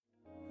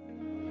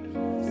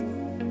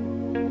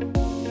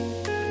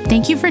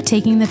Thank you for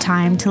taking the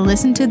time to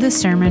listen to this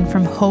sermon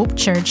from Hope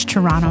Church,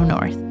 Toronto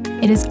North.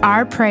 It is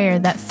our prayer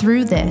that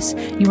through this,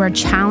 you are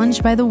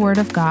challenged by the Word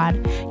of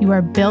God, you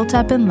are built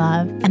up in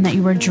love, and that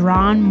you are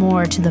drawn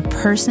more to the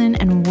person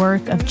and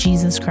work of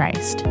Jesus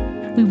Christ.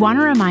 We want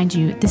to remind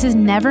you, this is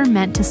never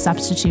meant to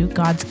substitute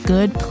God's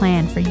good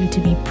plan for you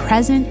to be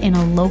present in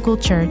a local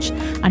church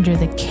under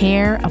the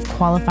care of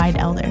qualified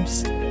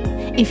elders.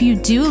 If you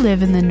do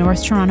live in the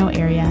North Toronto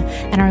area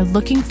and are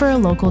looking for a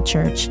local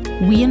church,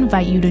 we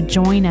invite you to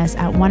join us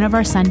at one of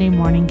our Sunday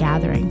morning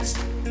gatherings.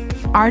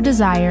 Our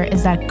desire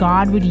is that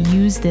God would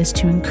use this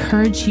to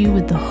encourage you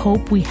with the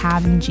hope we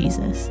have in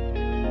Jesus.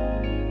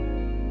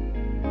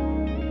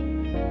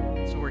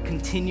 So we're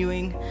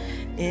continuing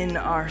in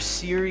our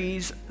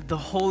series, The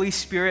Holy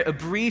Spirit, a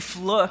brief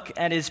look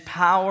at his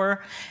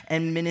power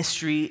and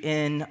ministry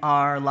in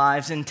our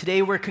lives. And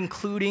today we're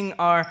concluding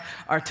our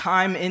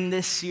time in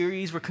this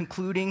series. We're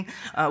concluding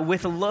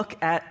with a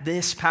look at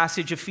this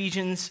passage,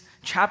 Ephesians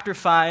chapter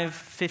 5,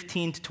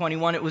 15 to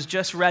 21. It was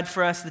just read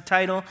for us. The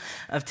title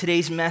of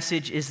today's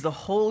message is The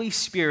Holy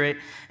Spirit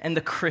and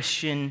the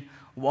Christian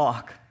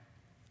Walk.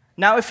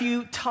 Now, if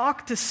you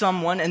talk to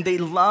someone and they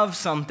love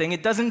something,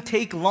 it doesn't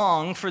take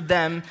long for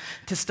them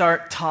to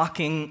start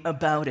talking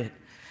about it.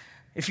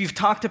 If you've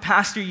talked to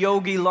Pastor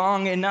Yogi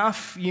long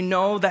enough, you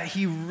know that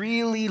he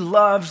really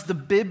loves the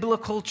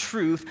biblical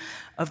truth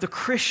of the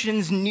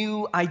Christian's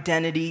new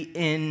identity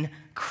in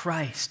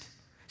Christ.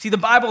 See, the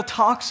Bible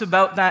talks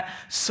about that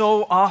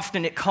so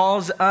often. It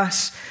calls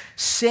us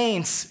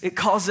saints. It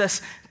calls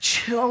us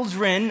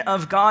children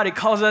of God. It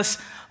calls us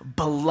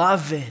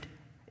beloved.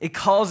 It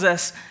calls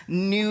us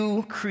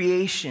new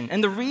creation.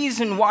 And the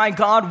reason why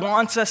God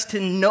wants us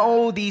to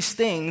know these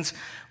things,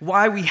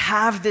 why we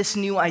have this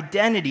new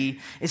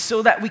identity, is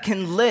so that we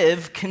can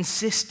live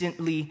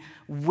consistently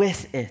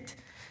with it.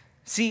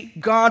 See,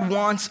 God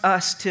wants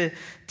us to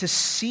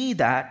see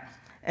that,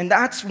 and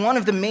that's one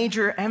of the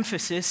major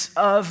emphasis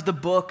of the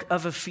book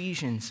of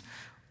Ephesians.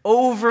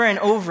 Over and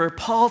over,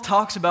 Paul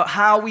talks about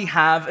how we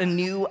have a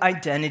new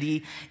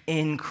identity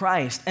in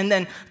Christ. And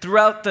then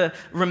throughout the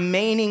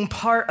remaining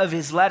part of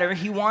his letter,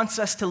 he wants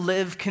us to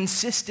live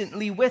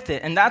consistently with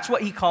it. And that's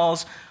what he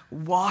calls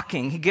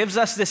walking. He gives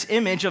us this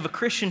image of a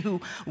Christian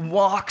who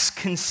walks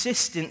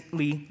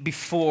consistently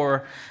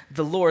before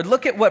the Lord.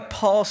 Look at what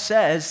Paul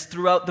says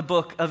throughout the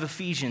book of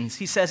Ephesians.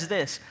 He says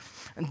this,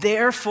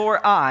 "Therefore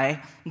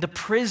I, the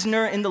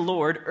prisoner in the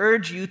Lord,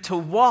 urge you to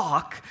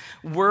walk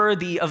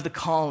worthy of the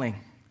calling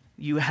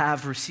you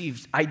have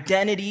received."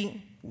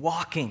 Identity,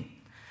 walking.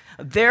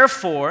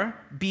 "Therefore,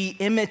 be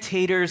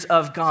imitators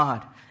of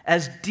God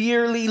as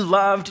dearly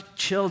loved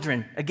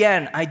children."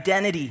 Again,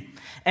 identity.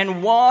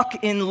 "And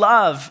walk in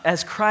love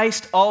as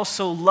Christ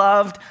also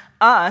loved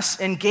us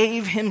and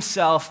gave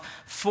himself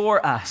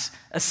for us,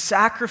 a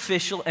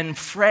sacrificial and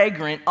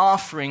fragrant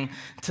offering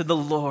to the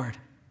Lord."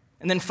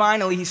 And then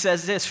finally, he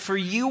says this, "For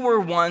you were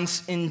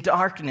once in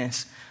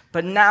darkness,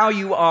 but now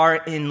you are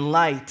in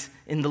light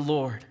in the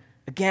Lord."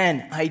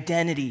 Again,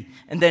 identity.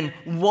 And then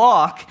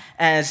walk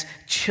as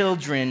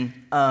children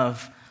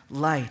of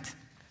light.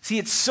 See,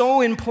 it's so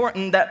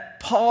important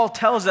that Paul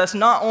tells us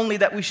not only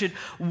that we should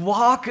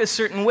walk a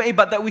certain way,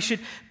 but that we should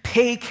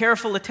pay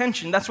careful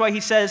attention. That's why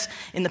he says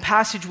in the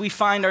passage we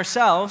find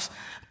ourselves,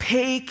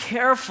 pay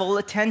careful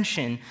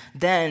attention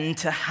then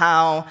to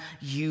how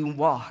you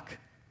walk.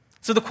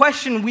 So the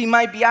question we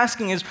might be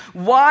asking is,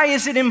 why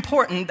is it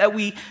important that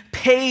we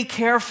pay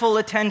careful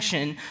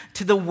attention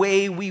to the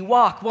way we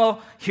walk?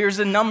 Well, here's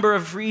a number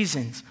of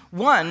reasons.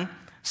 One,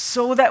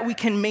 so that we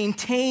can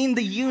maintain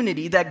the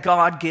unity that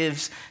God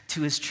gives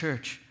to his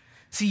church.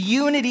 See,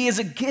 unity is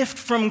a gift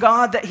from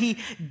God that he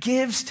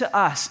gives to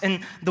us,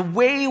 and the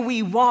way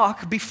we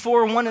walk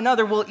before one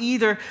another will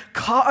either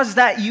cause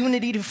that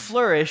unity to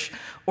flourish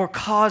or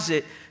cause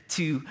it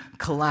to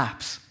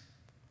collapse.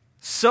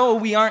 So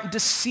we aren't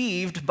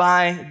deceived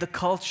by the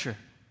culture.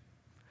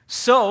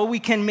 So we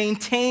can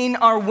maintain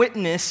our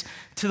witness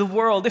to the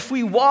world. If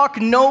we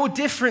walk no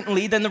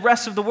differently than the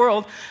rest of the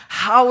world,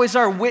 how is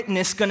our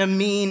witness going to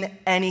mean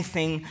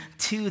anything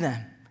to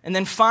them? And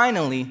then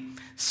finally,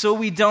 so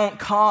we don't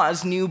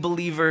cause new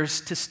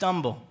believers to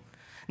stumble.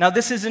 Now,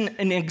 this isn't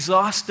an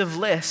exhaustive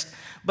list,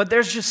 but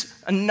there's just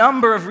a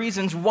number of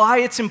reasons why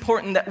it's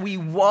important that we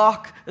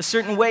walk a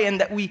certain way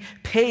and that we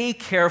pay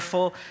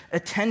careful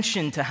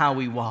attention to how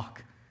we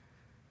walk.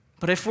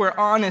 But if we're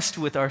honest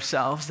with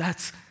ourselves,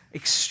 that's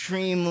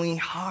extremely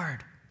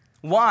hard.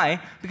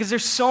 Why? Because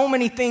there's so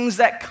many things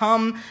that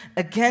come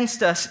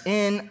against us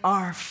in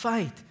our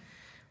fight.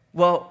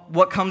 Well,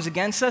 what comes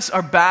against us?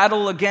 Our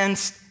battle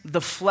against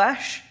the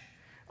flesh,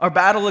 our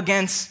battle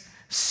against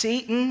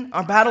Satan,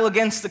 our battle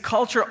against the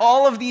culture,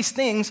 all of these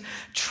things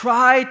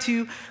try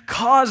to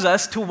cause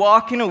us to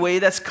walk in a way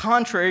that's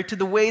contrary to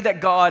the way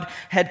that God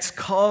has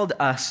called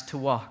us to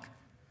walk.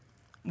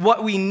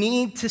 What we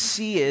need to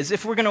see is,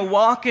 if we're going to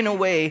walk in a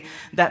way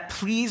that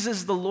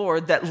pleases the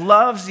Lord, that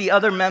loves the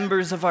other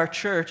members of our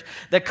church,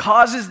 that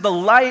causes the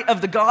light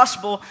of the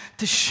gospel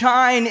to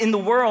shine in the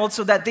world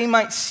so that they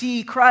might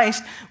see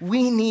Christ,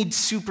 we need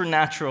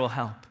supernatural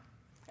help.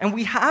 And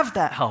we have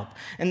that help.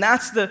 And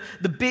that's the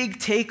big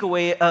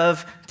takeaway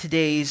of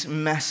today's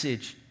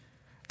message,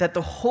 that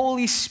the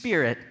Holy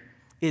Spirit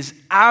is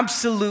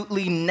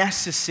absolutely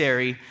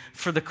necessary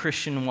for the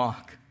Christian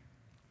walk.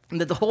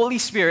 And that the Holy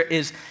Spirit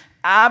is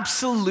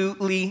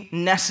absolutely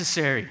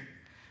necessary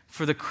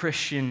for the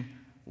Christian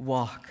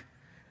walk.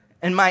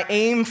 And my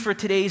aim for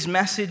today's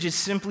message is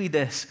simply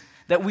this,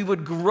 that we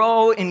would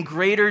grow in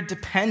greater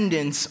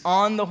dependence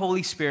on the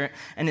Holy Spirit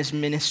and His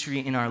ministry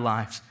in our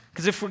lives.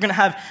 Because if we're going to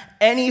have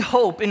any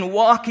hope in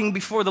walking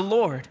before the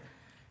Lord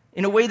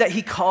in a way that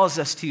He calls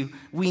us to,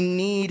 we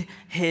need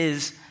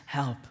His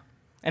help.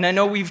 And I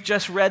know we've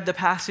just read the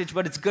passage,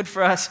 but it's good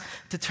for us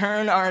to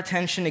turn our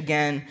attention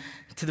again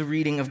to the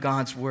reading of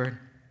God's Word.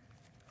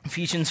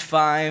 Ephesians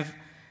 5,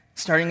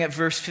 starting at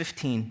verse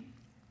 15.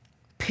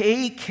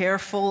 Pay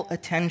careful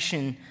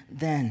attention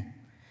then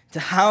to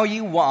how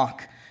you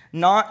walk,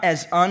 not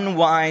as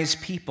unwise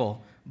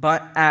people,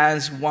 but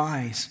as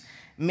wise,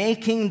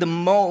 making the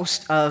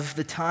most of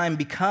the time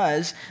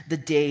because the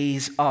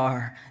days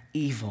are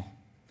evil.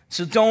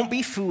 So don't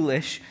be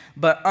foolish,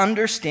 but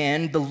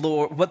understand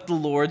what the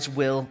Lord's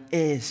will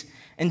is.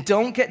 And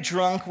don't get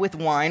drunk with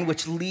wine,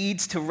 which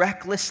leads to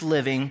reckless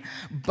living,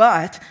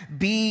 but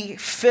be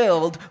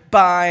filled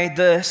by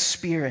the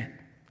Spirit,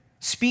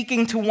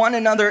 speaking to one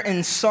another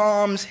in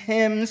psalms,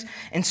 hymns,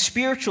 and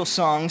spiritual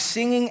songs,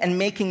 singing and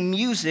making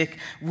music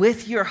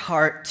with your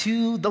heart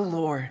to the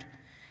Lord,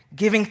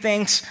 giving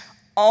thanks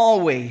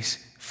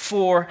always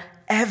for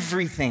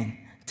everything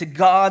to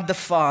God the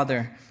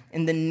Father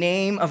in the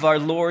name of our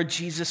Lord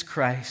Jesus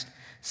Christ,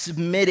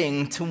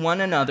 submitting to one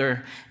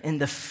another in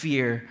the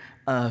fear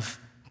of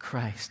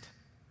Christ.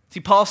 See,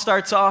 Paul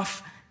starts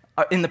off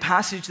in the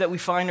passage that we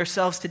find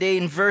ourselves today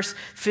in verse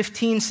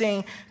 15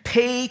 saying,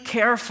 pay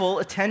careful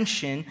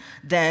attention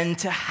then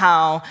to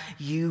how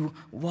you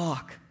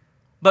walk.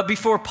 But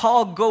before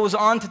Paul goes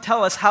on to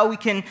tell us how we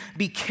can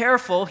be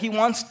careful, he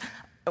wants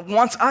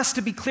us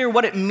to be clear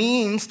what it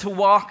means to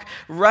walk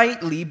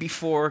rightly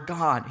before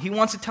God. He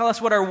wants to tell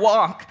us what our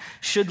walk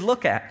should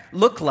look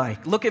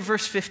like. Look at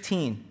verse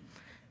 15.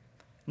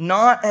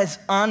 Not as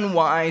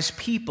unwise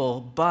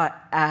people, but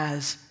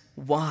as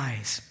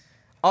wise.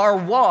 Our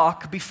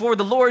walk before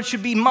the Lord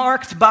should be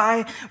marked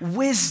by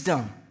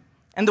wisdom.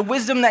 And the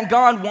wisdom that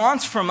God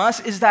wants from us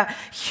is that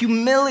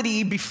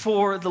humility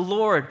before the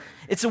Lord.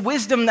 It's a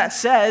wisdom that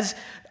says,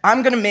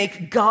 I'm going to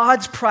make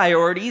God's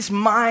priorities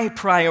my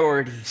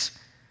priorities.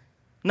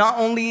 Not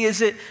only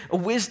is it a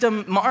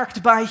wisdom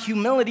marked by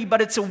humility, but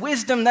it's a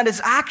wisdom that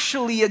is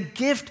actually a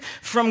gift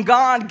from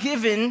God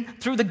given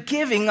through the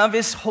giving of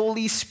His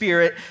Holy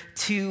Spirit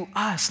to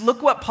us.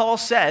 Look what Paul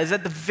says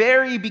at the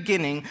very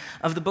beginning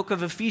of the book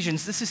of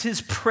Ephesians. This is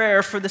his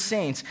prayer for the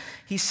saints.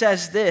 He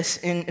says this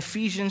in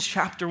Ephesians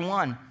chapter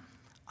 1.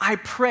 I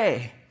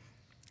pray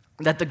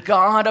that the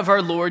God of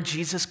our Lord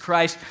Jesus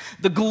Christ,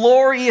 the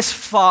glorious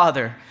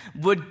Father,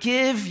 would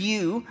give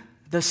you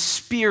the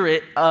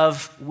spirit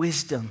of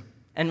wisdom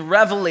and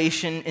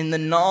revelation in the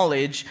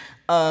knowledge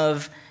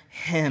of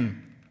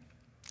Him.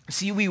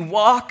 See, we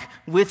walk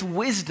with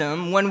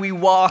wisdom when we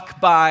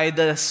walk by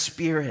the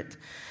Spirit.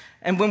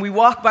 And when we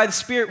walk by the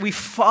Spirit, we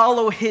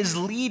follow His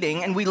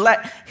leading and we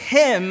let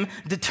Him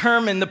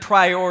determine the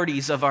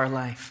priorities of our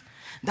life.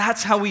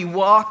 That's how we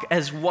walk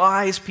as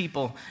wise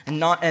people and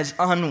not as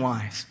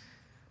unwise.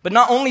 But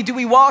not only do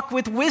we walk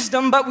with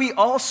wisdom, but we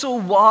also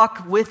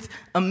walk with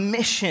a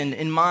mission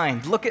in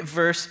mind. Look at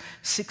verse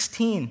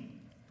 16.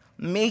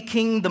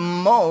 Making the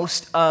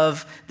most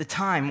of the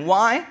time.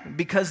 Why?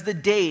 Because the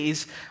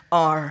days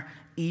are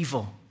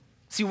evil.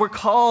 See, we're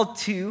called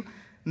to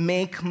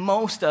make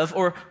most of,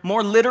 or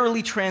more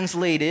literally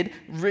translated,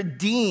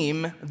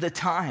 redeem the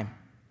time.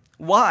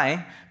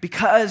 Why?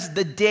 Because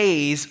the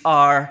days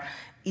are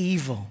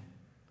evil.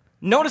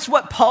 Notice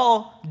what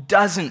Paul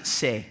doesn't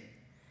say.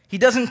 He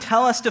doesn't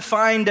tell us to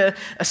find a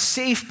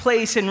safe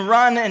place and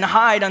run and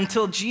hide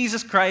until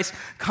Jesus Christ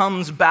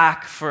comes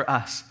back for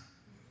us.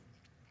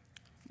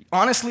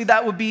 Honestly,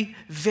 that would be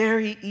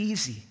very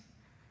easy.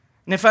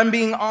 And if I'm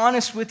being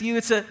honest with you,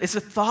 it's a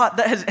thought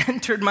that has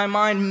entered my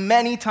mind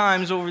many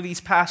times over these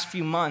past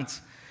few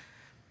months.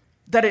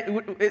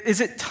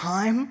 Is it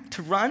time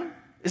to run?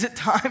 Is it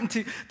time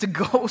to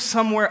go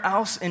somewhere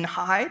else and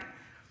hide?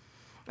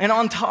 And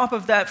on top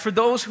of that, for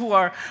those who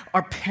are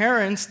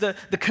parents, the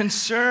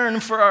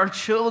concern for our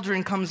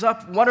children comes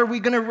up. What are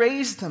we going to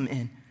raise them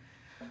in?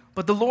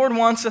 But the Lord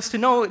wants us to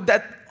know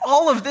that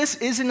all of this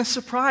isn't a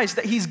surprise,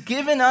 that He's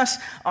given us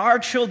our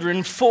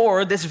children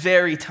for this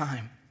very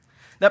time.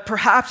 That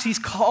perhaps He's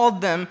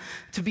called them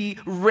to be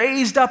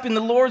raised up in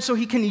the Lord so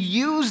He can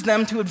use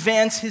them to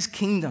advance His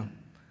kingdom.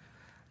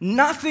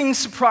 Nothing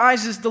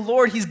surprises the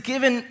Lord. He's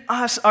given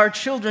us our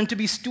children to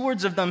be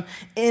stewards of them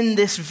in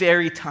this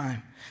very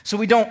time. So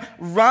we don't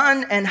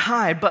run and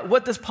hide, but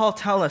what does Paul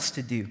tell us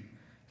to do?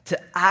 To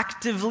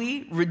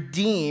actively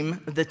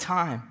redeem the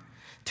time.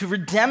 To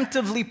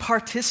redemptively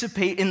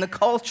participate in the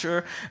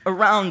culture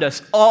around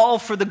us, all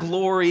for the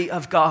glory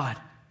of God.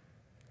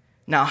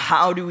 Now,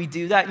 how do we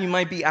do that? You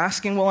might be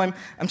asking. Well,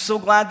 I'm so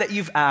glad that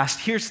you've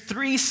asked. Here's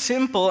 3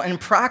 simple and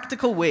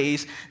practical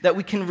ways that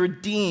we can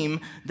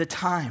redeem the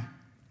time.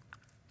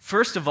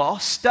 First of all,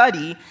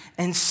 study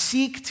and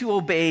seek to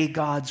obey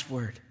God's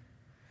word.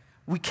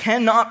 We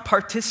cannot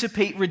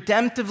participate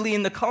redemptively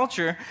in the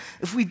culture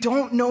if we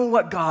don't know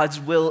what God's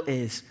will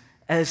is,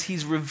 as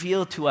he's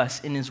revealed to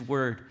us in his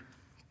word.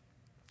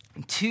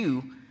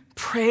 2,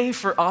 pray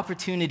for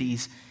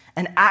opportunities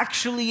and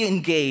actually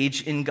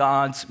engage in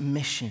God's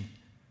mission.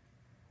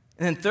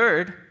 And then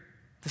 3rd,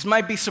 this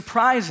might be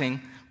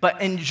surprising, but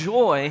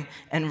enjoy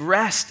and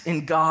rest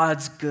in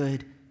God's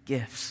good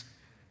gifts.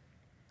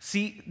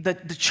 See, the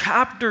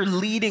chapter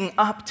leading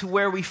up to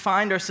where we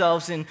find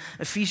ourselves in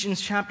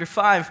Ephesians chapter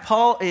 5,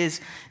 Paul is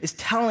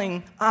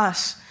telling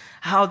us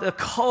how the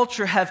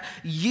culture have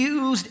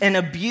used and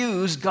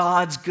abused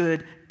God's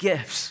good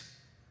gifts.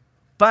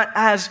 But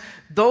as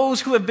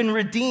those who have been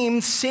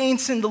redeemed,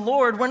 saints in the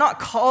Lord, we're not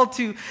called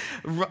to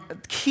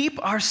keep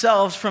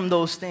ourselves from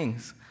those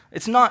things.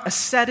 It's not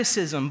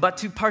asceticism, but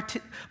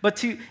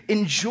to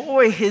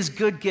enjoy his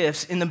good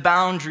gifts in the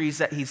boundaries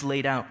that he's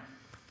laid out.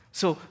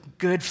 So,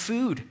 good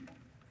food.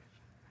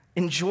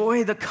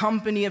 Enjoy the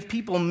company of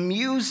people,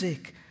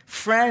 music,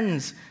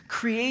 friends,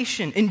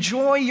 creation.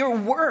 Enjoy your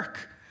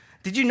work.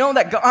 Did you know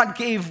that God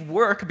gave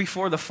work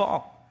before the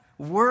fall?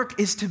 Work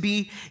is to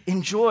be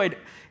enjoyed.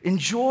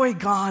 Enjoy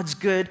God's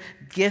good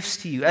gifts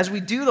to you. As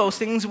we do those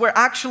things, we're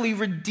actually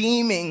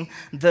redeeming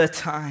the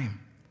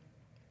time.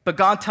 But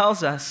God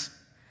tells us,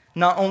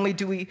 not only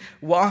do we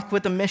walk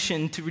with a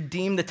mission to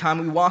redeem the time,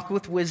 we walk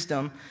with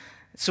wisdom.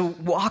 So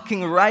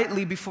walking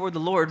rightly before the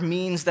Lord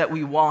means that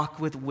we walk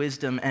with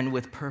wisdom and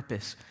with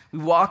purpose. We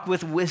walk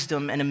with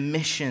wisdom and a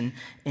mission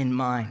in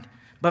mind.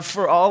 But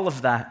for all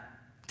of that,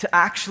 to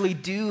actually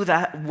do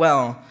that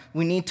well,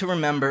 we need to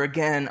remember,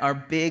 again, our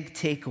big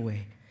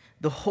takeaway.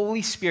 The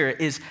Holy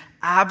Spirit is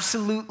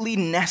absolutely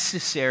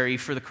necessary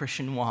for the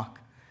Christian walk.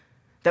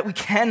 That we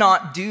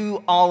cannot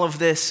do all of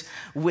this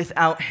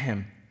without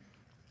him.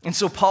 And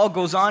so Paul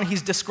goes on,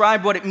 he's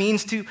described what it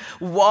means to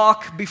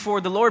walk before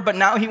the Lord, but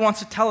now he wants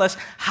to tell us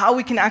how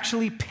we can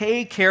actually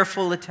pay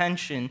careful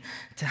attention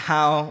to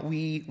how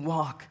we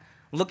walk.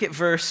 Look at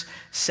verse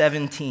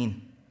 17.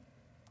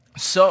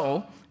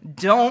 So,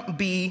 don't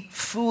be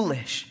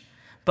foolish,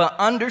 but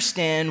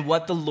understand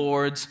what the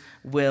Lord's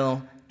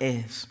will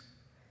is.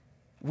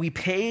 We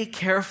pay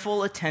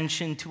careful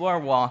attention to our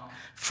walk,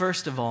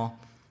 first of all,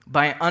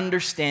 by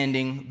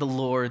understanding the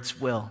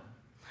Lord's will.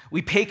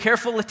 We pay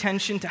careful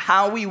attention to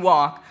how we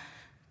walk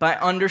by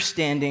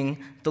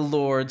understanding the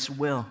Lord's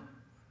will.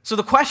 So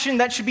the question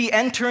that should be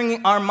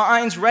entering our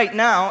minds right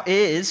now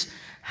is,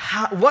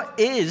 what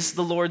is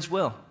the Lord's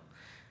will?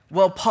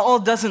 Well, Paul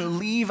doesn't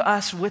leave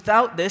us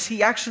without this.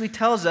 He actually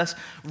tells us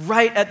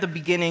right at the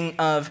beginning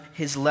of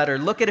his letter.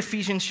 Look at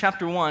Ephesians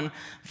chapter 1,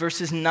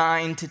 verses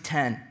 9 to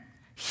 10.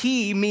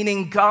 He,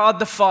 meaning God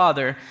the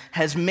Father,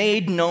 has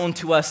made known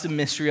to us the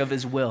mystery of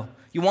his will.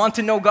 You want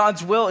to know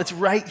God's will? It's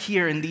right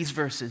here in these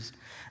verses.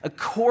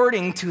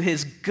 According to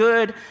his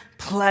good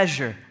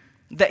pleasure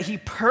that he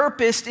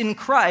purposed in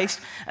Christ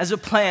as a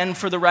plan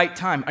for the right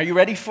time. Are you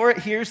ready for it?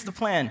 Here's the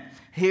plan.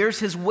 Here's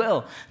his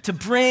will. To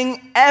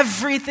bring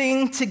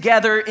everything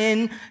together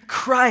in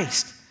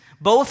Christ.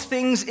 Both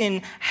things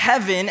in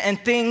heaven and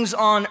things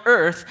on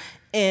earth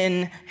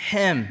in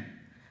him.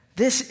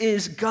 This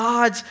is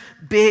God's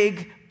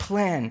big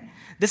plan.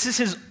 This is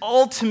his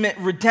ultimate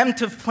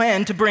redemptive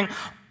plan to bring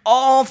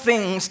all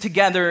things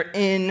together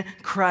in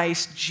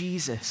Christ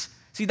Jesus.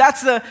 See,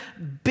 that's the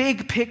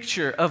big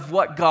picture of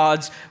what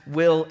God's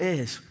will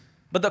is.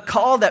 But the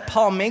call that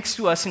Paul makes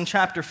to us in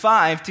chapter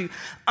 5 to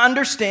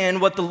understand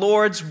what the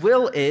Lord's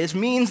will is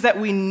means that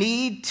we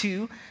need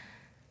to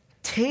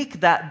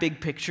take that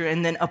big picture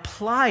and then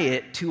apply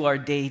it to our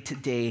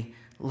day-to-day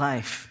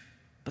life.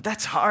 But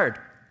that's hard.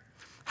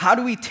 How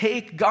do we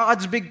take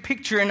God's big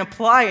picture and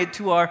apply it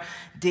to our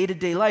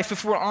day-to-day life?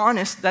 If we're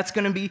honest, that's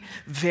going to be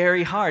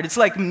very hard. It's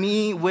like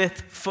me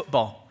with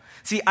football.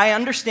 See, I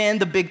understand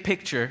the big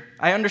picture.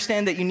 I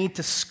understand that you need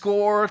to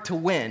score to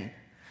win.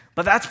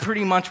 But that's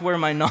pretty much where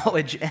my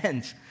knowledge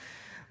ends.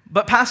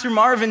 But Pastor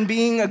Marvin,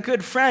 being a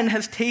good friend,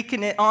 has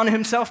taken it on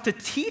himself to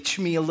teach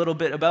me a little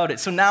bit about it.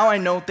 So now I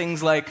know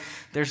things like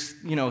there's,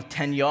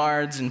 10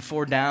 yards and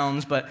 4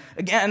 downs. But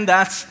again,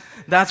 that's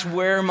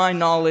where my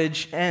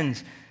knowledge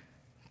ends.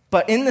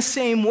 But in the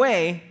same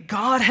way,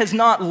 God has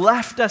not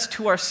left us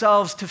to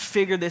ourselves to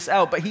figure this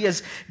out, but he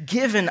has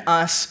given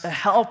us a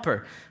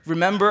helper.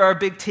 Remember our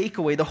big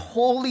takeaway. The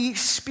Holy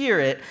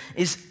Spirit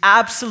is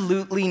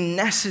absolutely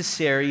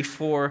necessary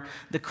for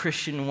the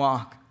Christian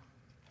walk.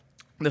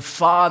 The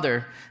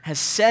Father has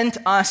sent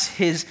us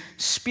his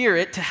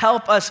Spirit to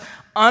help us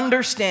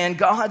understand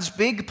God's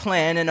big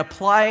plan and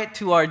apply it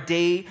to our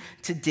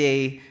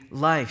day-to-day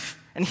life.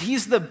 And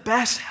he's the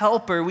best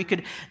helper we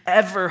could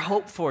ever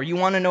hope for. You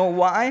want to know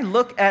why?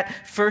 Look at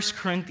 1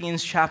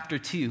 Corinthians chapter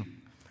 2.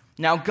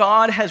 Now,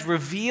 God has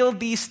revealed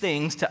these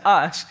things to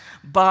us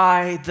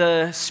by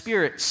the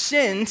Spirit,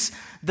 since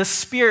the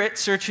Spirit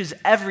searches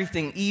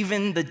everything,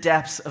 even the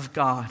depths of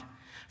God.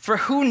 For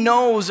who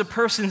knows a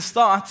person's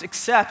thoughts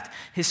except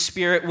his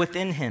spirit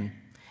within him?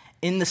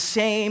 In the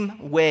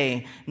same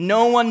way,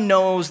 no one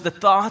knows the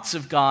thoughts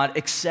of God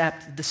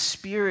except the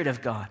Spirit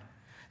of God.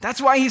 That's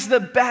why he's the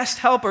best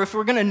helper. If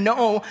we're going to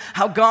know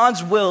how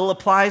God's will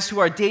applies to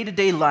our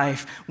day-to-day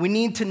life, we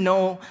need to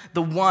know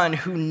the one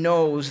who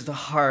knows the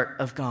heart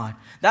of God.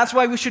 That's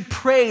why we should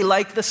pray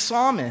like the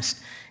psalmist.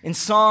 In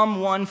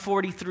Psalm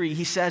 143,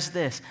 he says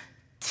this,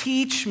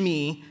 "Teach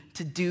me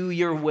to do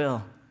your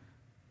will.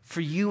 For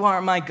you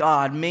are my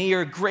God. May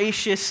your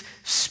gracious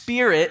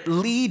Spirit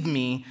lead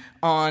me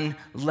on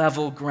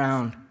level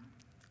ground."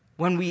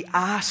 When we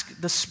ask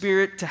the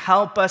Spirit to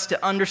help us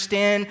to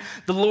understand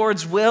the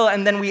Lord's will,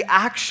 and then we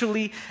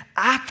actually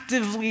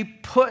actively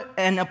put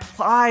and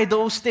apply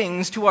those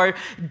things to our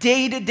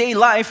day-to-day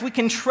life, we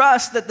can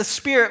trust that the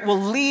Spirit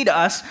will lead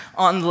us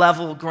on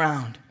level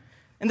ground.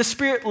 And the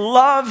Spirit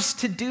loves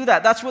to do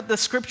that. That's what the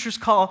scriptures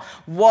call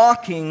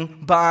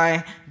walking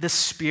by the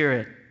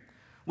Spirit.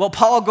 Well,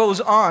 Paul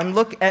goes on,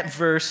 look at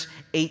verse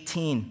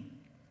 18.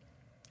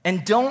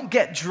 "And don't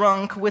get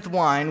drunk with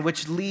wine,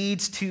 which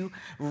leads to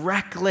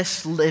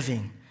reckless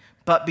living,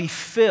 but be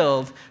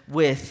filled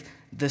with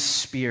the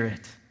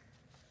Spirit."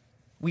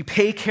 We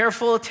pay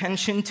careful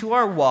attention to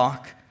our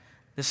walk.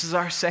 This is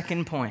our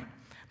second point.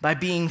 By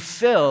being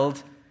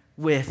filled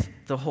with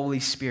the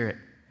Holy Spirit.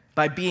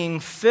 By being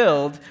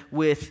filled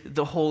with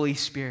the Holy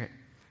Spirit.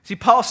 See,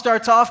 Paul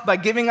starts off by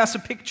giving us a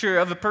picture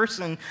of a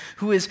person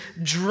who is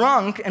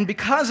drunk, and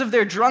because of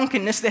their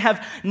drunkenness, they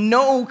have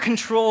no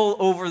control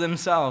over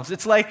themselves.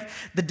 It's like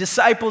the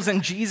disciples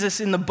and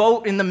Jesus in the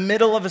boat in the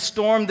middle of a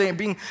storm. They're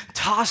being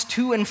tossed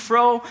to and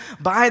fro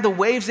by the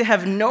waves. They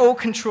have no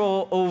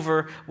control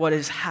over what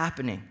is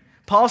happening.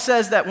 Paul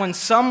says that when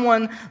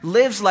someone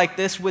lives like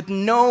this with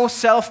no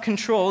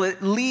self-control,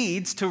 it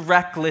leads to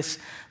reckless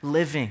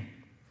living.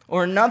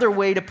 Or another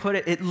way to put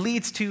it, it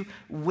leads to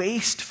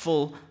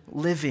wasteful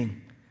living.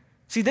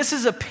 See, this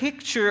is a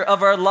picture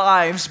of our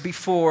lives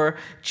before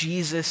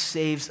Jesus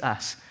saves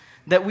us.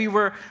 That we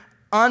were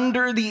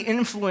under the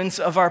influence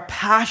of our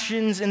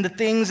passions and the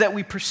things that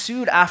we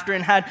pursued after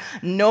and had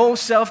no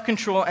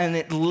self-control, and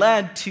it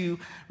led to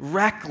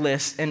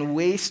reckless and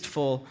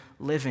wasteful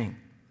living.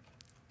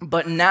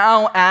 But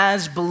now,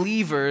 as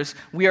believers,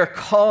 we are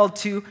called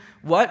to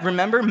what?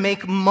 Remember,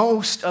 make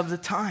most of the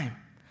time.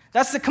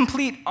 That's the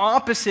complete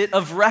opposite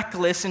of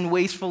reckless and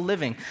wasteful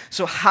living.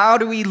 So how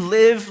do we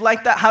live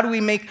like that? How do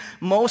we make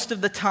most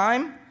of the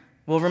time?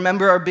 Well,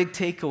 remember our big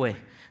takeaway.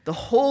 The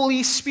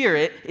Holy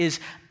Spirit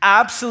is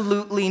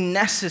absolutely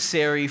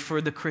necessary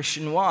for the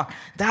Christian walk.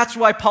 That's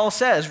why Paul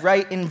says,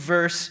 right in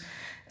verse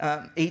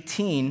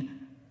 18,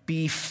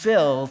 be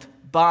filled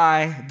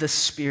by the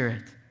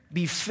Spirit.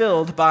 Be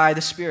filled by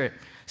the Spirit.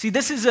 See,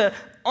 this is an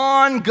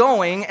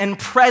ongoing and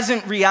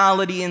present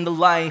reality in the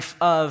life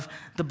of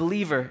the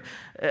believer.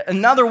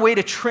 Another way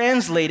to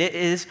translate it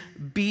is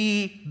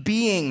be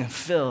being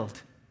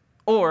filled,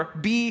 or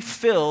be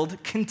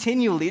filled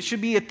continually. It should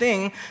be a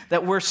thing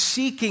that we're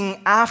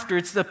seeking after.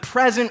 It's the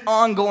present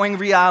ongoing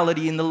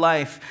reality in the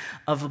life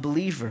of a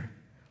believer.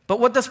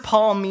 But what does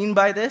Paul mean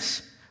by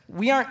this?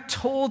 We aren't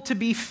told to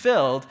be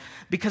filled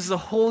because the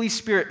Holy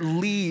Spirit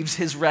leaves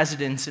his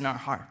residence in our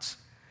hearts.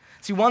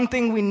 See, one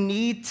thing we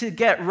need to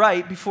get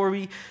right before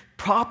we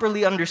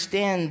properly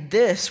understand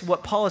this,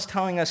 what Paul is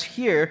telling us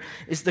here,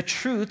 is the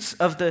truths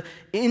of the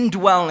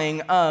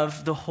indwelling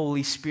of the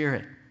Holy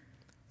Spirit.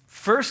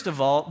 First of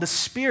all, the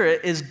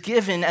Spirit is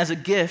given as a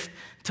gift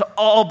to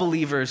all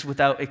believers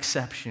without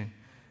exception.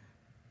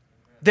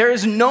 There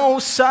is no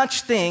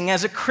such thing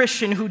as a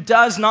Christian who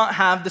does not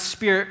have the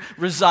Spirit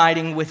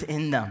residing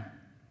within them.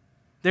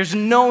 There's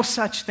no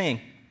such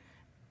thing.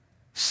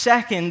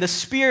 Second, the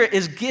Spirit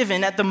is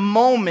given at the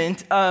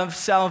moment of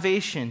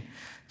salvation.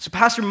 So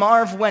Pastor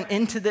Marv went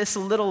into this a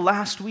little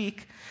last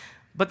week,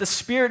 but the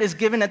Spirit is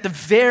given at the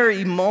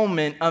very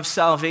moment of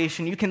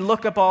salvation. You can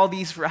look up all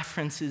these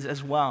references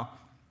as well.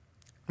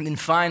 And then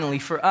finally,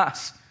 for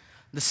us,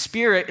 the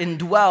Spirit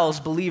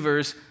indwells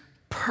believers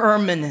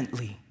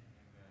permanently.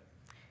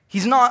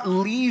 He's not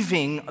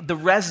leaving the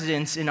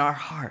residence in our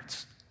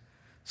hearts.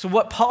 So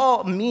what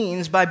Paul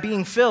means by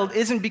being filled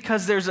isn't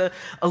because there's a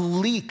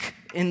leak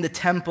in the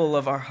temple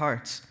of our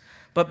hearts,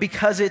 but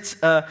because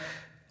it's a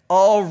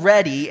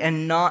already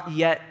and not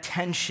yet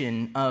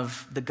tension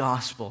of the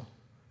gospel.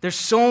 There's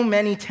so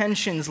many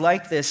tensions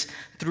like this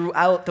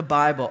throughout the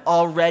Bible,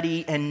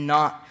 already and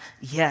not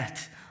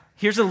yet.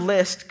 Here's a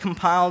list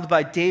compiled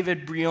by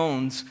David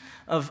Briones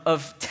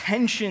of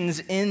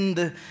tensions in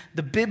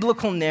the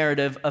biblical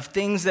narrative of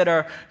things that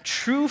are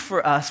true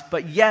for us,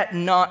 but yet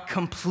not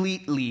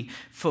completely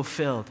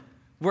fulfilled.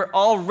 We're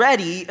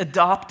already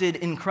adopted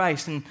in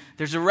Christ, and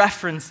there's a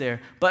reference there,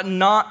 but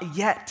not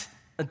yet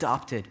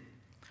adopted.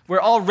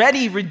 We're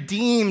already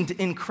redeemed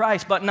in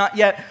Christ, but not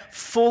yet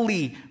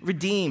fully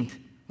redeemed.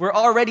 We're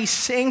already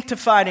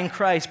sanctified in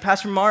Christ.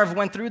 Pastor Marv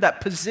went through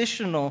that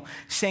positional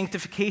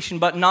sanctification,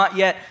 but not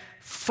yet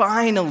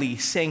finally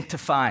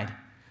sanctified.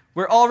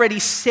 We're already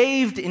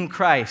saved in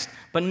Christ,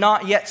 but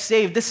not yet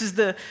saved. This is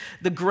the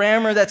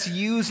grammar that's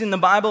used in the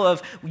Bible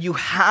of you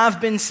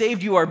have been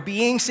saved, you are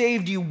being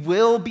saved, you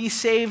will be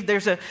saved.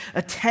 There's a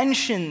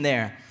tension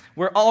there.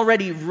 We're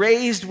already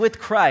raised with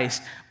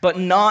Christ, but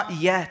not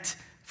yet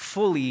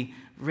fully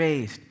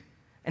raised.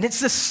 And it's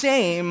the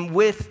same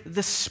with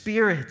the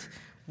Spirit.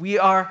 We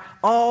are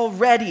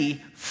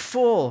already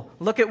full.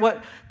 Look at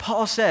what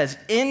Paul says.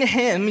 In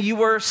him you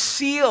were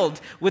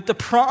sealed with the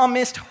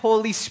promised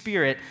Holy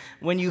Spirit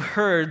when you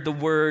heard the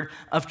word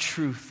of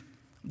truth,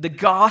 the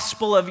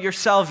gospel of your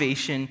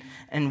salvation,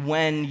 and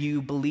when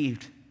you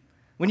believed.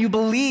 When you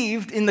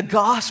believed in the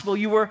gospel,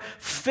 you were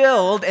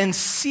filled and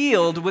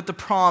sealed with the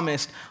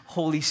promised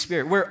Holy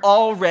Spirit. We're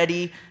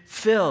already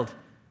filled.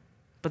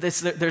 But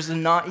there's a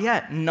not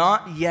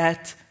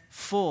yet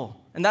full.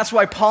 And that's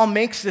why Paul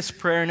makes this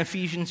prayer in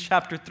Ephesians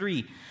chapter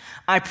 3.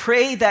 I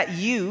pray that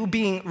you,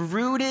 being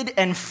rooted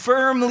and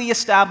firmly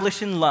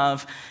established in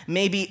love,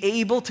 may be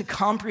able to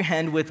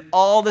comprehend with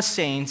all the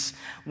saints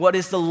what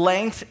is the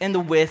length and the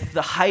width,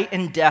 the height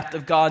and depth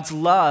of God's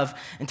love,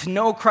 and to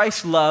know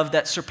Christ's love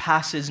that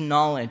surpasses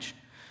knowledge,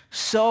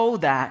 so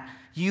that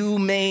you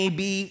may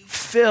be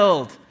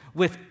filled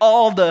with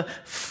all the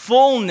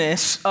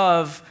fullness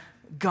of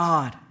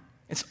God.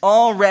 It's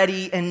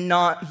already and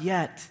not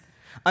yet.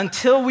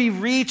 Until we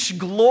reach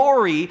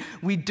glory,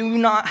 we do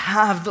not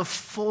have the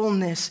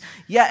fullness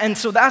yet. And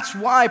so that's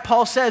why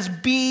Paul says,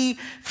 be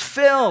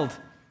filled.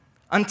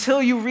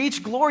 Until you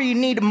reach glory, you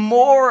need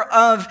more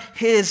of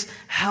his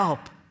help.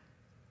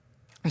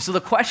 And so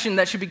the question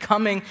that should be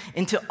coming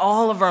into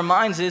all of our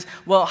minds is,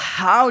 well,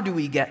 how do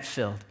we get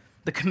filled?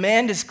 The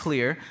command is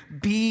clear,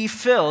 be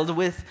filled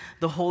with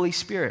the Holy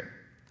Spirit.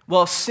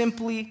 Well,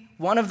 simply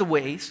one of the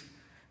ways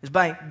is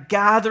by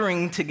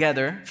gathering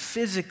together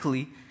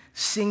physically,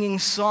 singing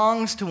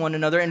songs to one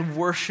another and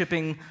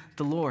worshiping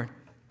the Lord.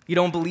 You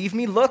don't believe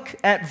me? Look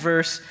at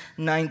verse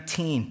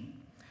 19.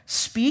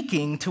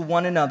 Speaking to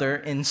one another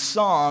in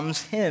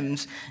psalms,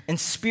 hymns, and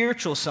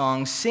spiritual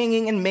songs,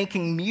 singing and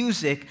making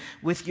music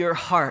with your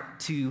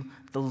heart to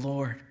the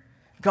Lord.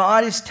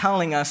 God is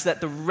telling us that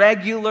the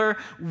regular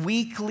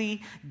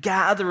weekly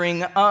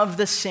gathering of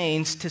the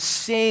saints to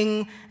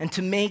sing and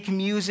to make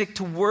music,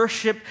 to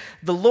worship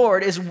the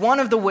Lord is one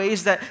of the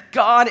ways that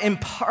God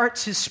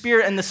imparts his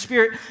Spirit, and the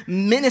Spirit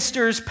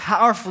ministers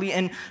powerfully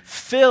and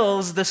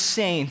fills the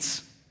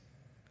saints.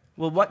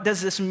 Well, what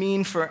does this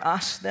mean for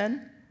us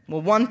then?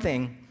 Well, one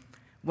thing,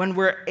 when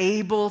we're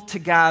able to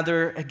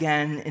gather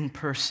again in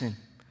person,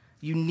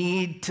 you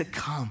need to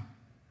come.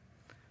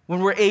 When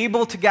we're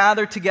able to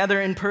gather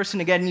together in person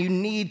again, you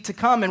need to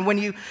come. And when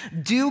you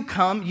do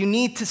come, you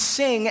need to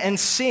sing and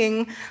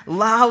sing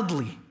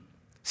loudly.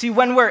 See,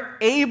 when we're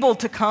able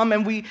to come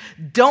and we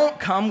don't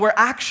come, we're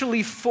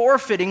actually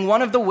forfeiting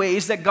one of the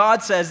ways that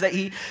God says that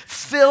he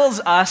fills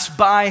us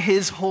by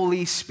his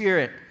Holy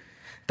Spirit.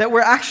 That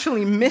we're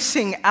actually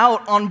missing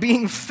out on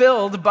being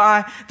filled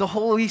by the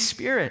Holy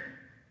Spirit.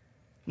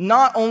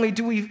 Not only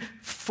do we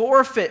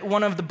forfeit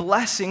one of the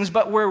blessings,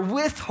 but we're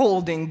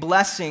withholding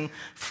blessing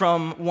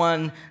from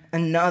one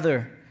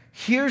another.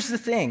 Here's the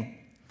thing.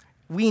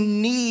 We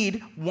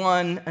need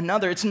one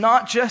another. It's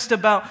not just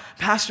about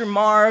Pastor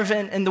Marv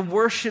and the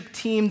worship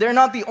team. They're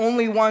not the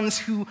only ones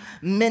who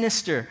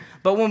minister.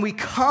 But when we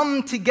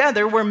come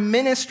together, we're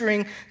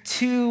ministering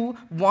to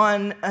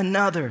one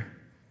another.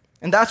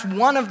 And that's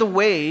one of the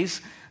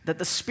ways that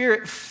the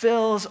Spirit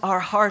fills our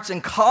hearts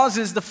and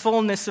causes the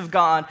fullness of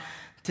God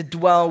to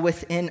dwell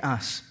within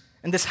us.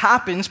 And this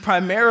happens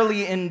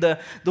primarily in the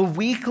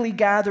weekly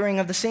gathering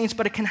of the saints,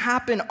 but it can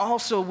happen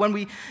also when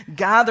we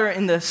gather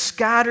in the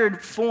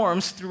scattered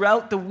forms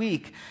throughout the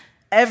week,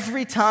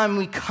 every time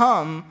we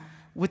come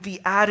with the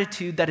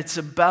attitude that it's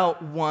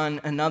about one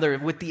another,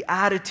 with the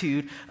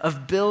attitude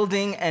of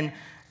building and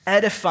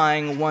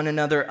edifying one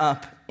another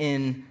up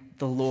in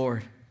the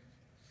Lord.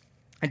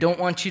 I don't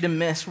want you to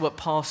miss what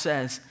Paul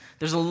says.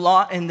 There's a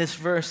lot in this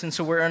verse, and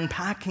so we're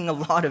unpacking a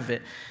lot of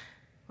it.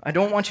 I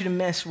don't want you to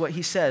miss what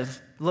he says.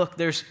 Look,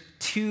 there's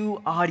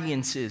two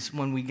audiences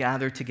when we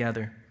gather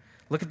together.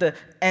 Look at the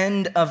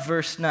end of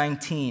verse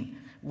 19.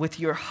 With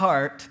your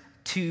heart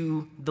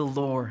to the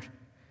Lord.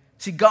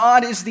 See,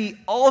 God is the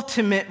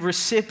ultimate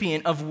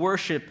recipient of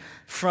worship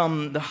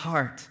from the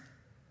heart.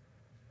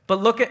 But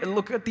look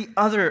at the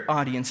other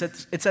audience.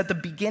 It's at the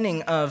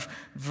beginning of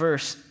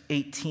verse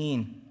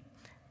 19.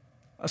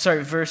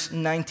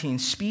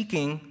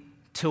 Speaking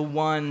to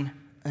one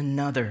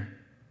another.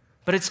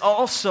 But it's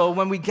also,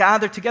 when we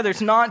gather together,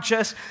 it's not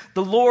just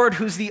the Lord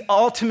who's the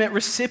ultimate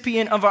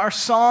recipient of our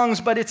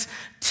songs, but it's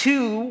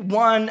to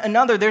one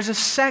another. There's a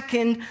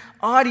second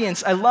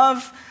audience. I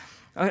love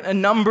a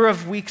number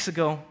of weeks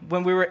ago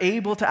when we were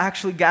able to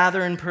actually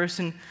gather in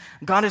person.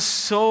 God has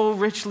so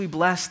richly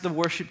blessed the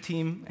worship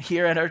team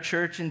here at our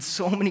church and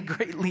so many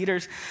great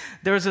leaders.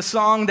 There was a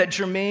song that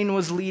Jermaine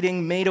was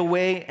leading, Made a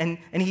Way, and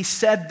he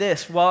said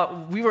this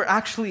while we were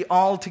actually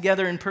all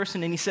together in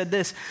person, and he said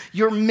this: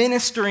 you're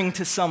ministering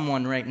to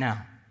someone right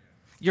now.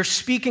 You're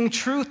speaking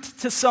truth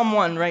to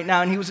someone right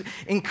now, and he was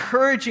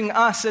encouraging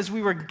us as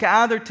we were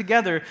gathered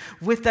together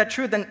with that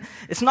truth. And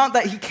it's not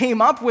that he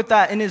came up with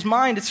that in his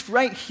mind, it's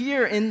right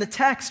here in the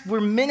text.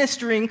 We're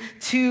ministering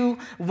to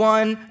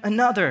one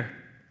another.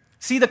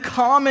 See, the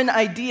common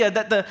idea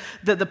that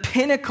the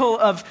pinnacle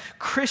of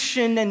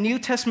Christian and New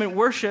Testament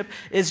worship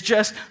is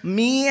just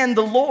me and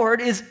the Lord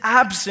is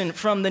absent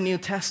from the New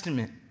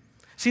Testament.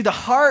 See, the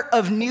heart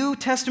of New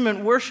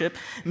Testament worship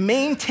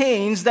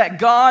maintains that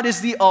God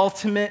is the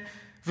ultimate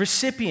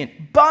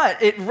recipient,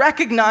 but it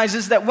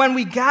recognizes that when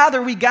we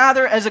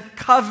gather as a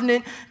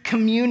covenant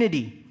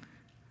community.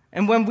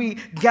 And when we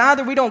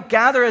gather, we don't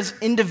gather as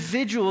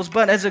individuals,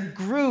 but as a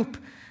group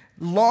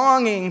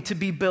longing to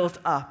be built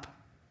up.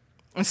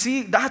 And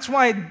see, that's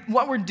why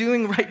what we're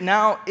doing right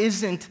now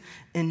isn't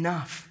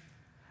enough.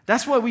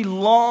 That's why we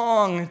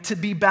long to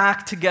be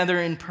back together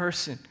in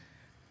person.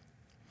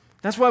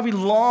 That's why we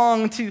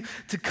long to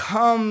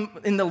come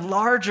in the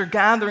larger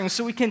gatherings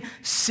so we can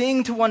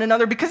sing to one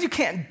another, because you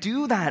can't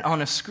do that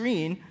on a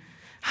screen.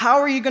 How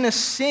are you going to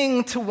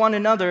sing to one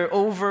another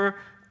over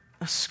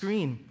a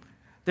screen?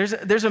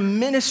 There's a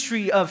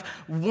ministry of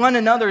one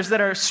another's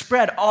that are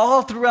spread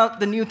all throughout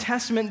the New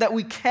Testament that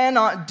we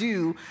cannot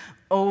do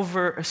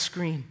over a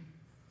screen.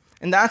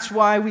 And that's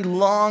why we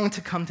long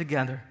to come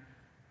together.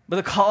 But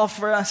the call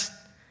for us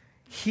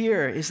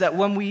here is that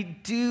when we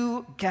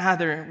do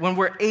gather, when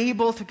we're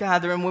able to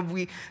gather, and when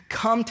we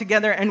come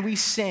together and we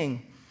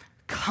sing,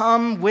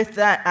 come with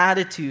that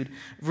attitude.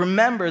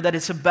 Remember that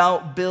it's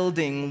about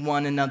building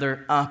one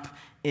another up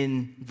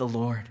in the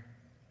Lord.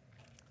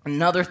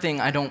 Another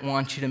thing I don't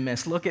want you to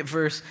miss. Look at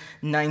verse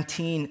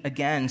 19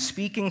 again.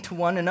 Speaking to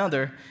one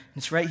another,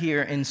 it's right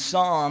here, in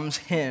psalms,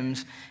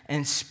 hymns,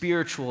 and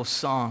spiritual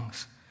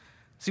songs.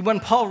 See,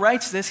 when Paul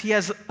writes this, he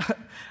has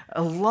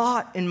a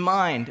lot in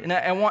mind, and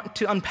I want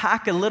to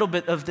unpack a little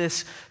bit of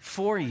this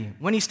for you.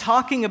 When he's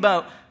talking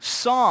about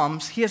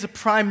psalms, he has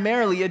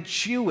primarily a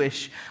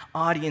Jewish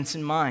audience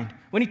in mind.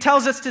 When he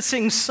tells us to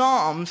sing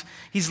psalms,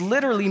 he's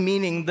literally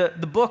meaning the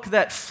book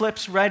that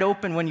flips right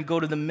open when you go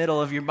to the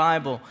middle of your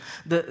Bible,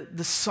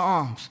 the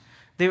psalms.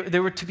 They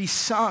were to be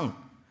sung.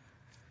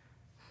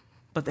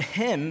 But the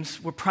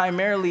hymns were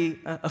primarily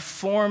a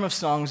form of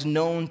songs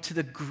known to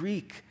the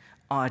Greek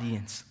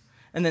audience.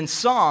 And then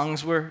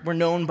songs were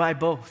known by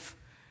both.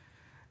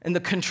 And the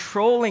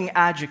controlling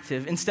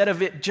adjective, instead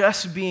of it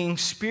just being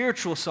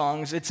spiritual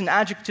songs, it's an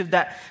adjective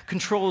that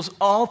controls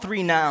all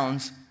three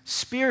nouns.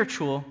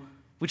 Spiritual,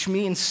 which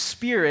means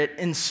spirit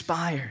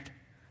inspired.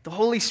 The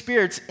Holy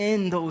Spirit's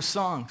in those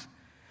songs.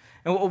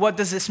 And what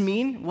does this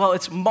mean? Well,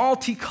 it's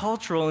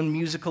multicultural in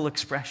musical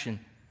expression.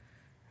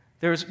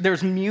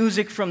 There's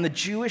music from the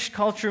Jewish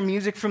culture,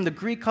 music from the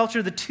Greek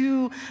culture. The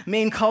two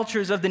main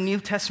cultures of the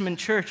New Testament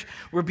church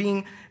were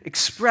being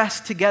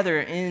expressed together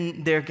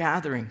in their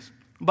gatherings.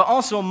 But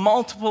also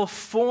multiple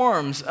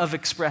forms of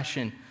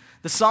expression.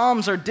 The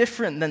psalms are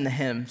different than the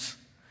hymns.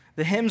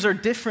 The hymns are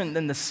different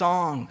than the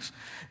songs.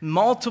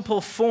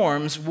 Multiple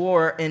forms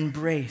were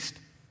embraced.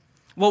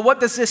 Well, what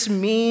does this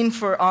mean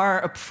for our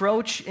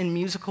approach in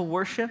musical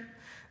worship?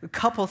 A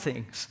couple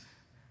things.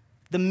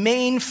 The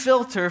main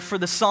filter for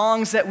the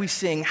songs that we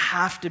sing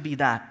have to be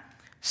that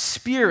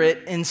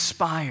spirit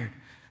inspired.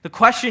 The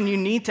question you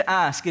need to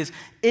ask is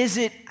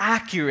it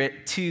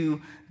accurate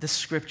to the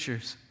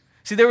scriptures?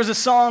 See, there was a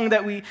song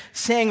that we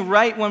sang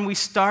right when we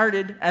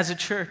started as a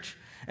church.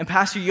 And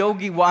Pastor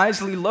Yogi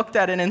wisely looked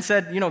at it and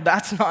said,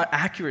 that's not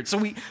accurate. So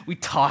we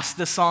tossed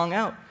the song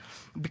out.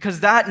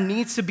 Because that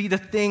needs to be the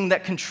thing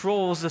that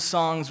controls the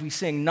songs we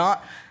sing.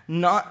 Not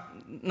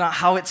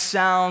how it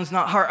sounds,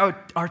 not how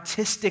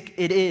artistic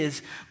it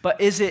is,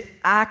 but is it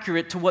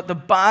accurate to what the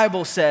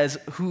Bible says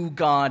who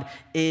God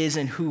is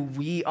and who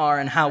we are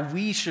and how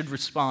we should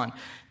respond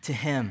to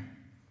Him.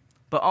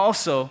 But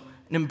also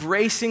an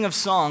embracing of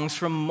songs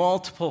from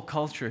multiple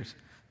cultures.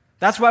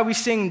 That's why we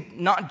sing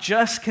not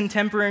just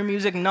contemporary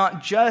music,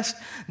 not just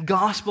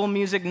gospel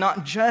music,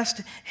 not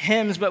just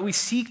hymns, but we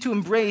seek to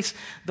embrace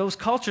those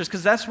cultures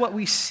because that's what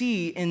we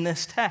see in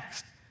this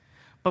text.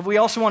 But we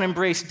also want to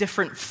embrace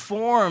different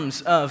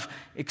forms of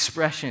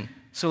expression.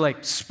 So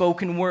like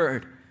spoken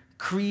word,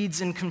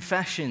 creeds and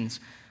confessions.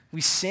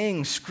 We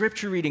sing,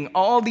 scripture reading,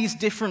 all these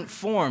different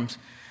forms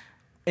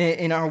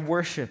in our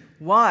worship.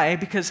 Why?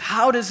 Because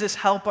how does this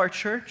help our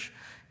church?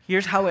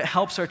 Here's how it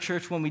helps our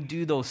church when we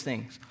do those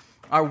things.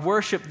 Our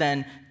worship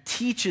then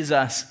teaches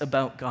us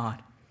about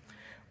God.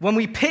 When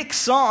we pick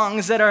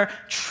songs that are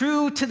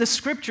true to the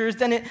scriptures,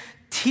 then it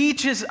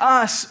teaches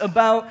us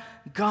about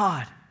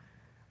God.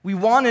 We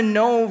want to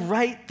know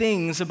right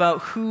things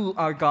about who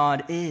our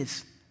God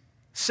is.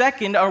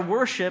 Second, our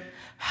worship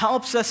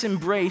helps us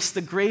embrace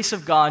the grace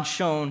of God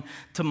shown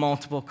to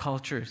multiple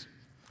cultures.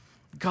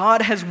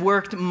 God has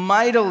worked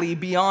mightily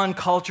beyond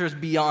cultures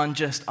beyond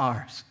just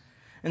ours.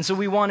 And so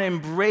we want to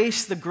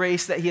embrace the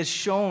grace that He has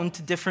shown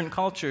to different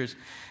cultures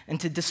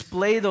and to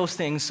display those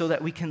things so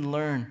that we can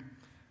learn.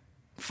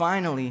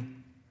 Finally,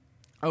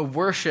 our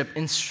worship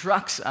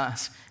instructs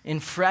us in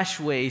fresh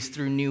ways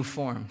through new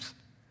forms.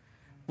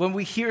 When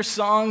we hear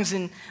songs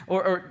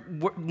or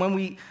when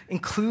we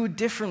include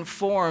different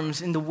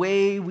forms in the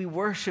way we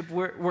worship,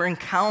 we're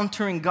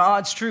encountering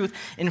God's truth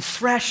in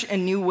fresh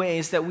and new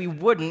ways that we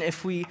wouldn't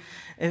if we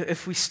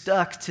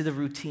stuck to the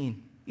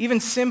routine. Even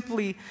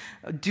simply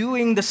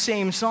doing the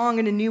same song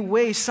in a new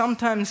way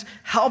sometimes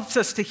helps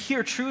us to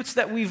hear truths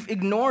that we've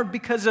ignored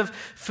because of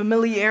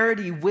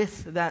familiarity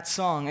with that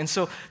song. And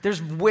so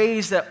there's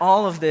ways that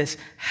all of this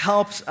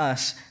helps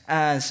us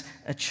as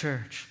a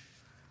church.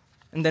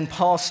 And then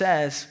Paul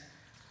says,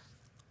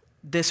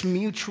 this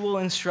mutual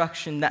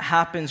instruction that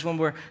happens when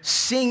we're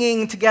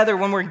singing together,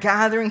 when we're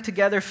gathering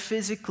together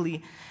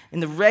physically in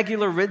the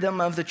regular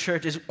rhythm of the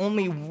church is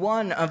only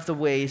one of the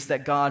ways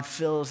that God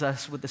fills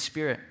us with the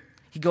Spirit.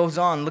 He goes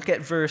on, look at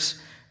verse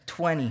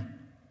 20.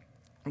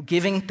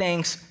 Giving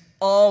thanks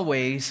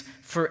always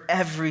for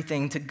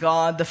everything to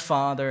God the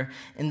Father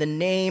in the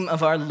name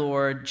of our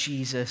Lord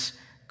Jesus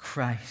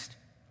Christ.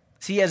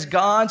 See, as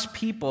God's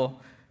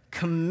people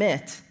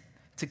commit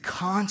to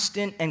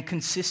constant and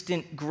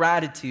consistent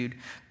gratitude,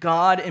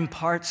 God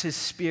imparts his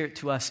Spirit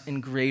to us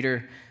in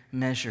greater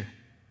measure.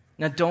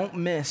 Now, don't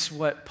miss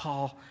what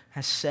Paul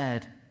has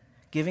said.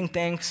 Giving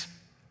thanks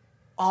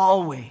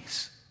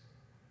always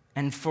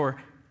and for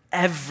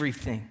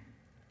everything.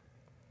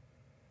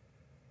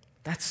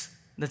 That's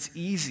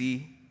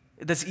easy.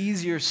 That's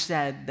easier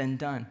said than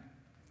done.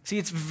 See,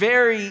 it's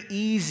very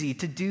easy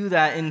to do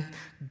that in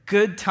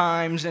good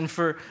times and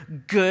for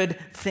good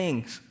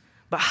things.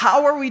 But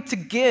how are we to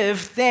give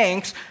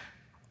thanks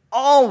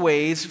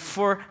always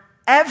for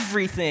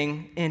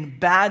everything in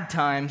bad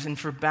times and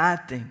for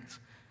bad things?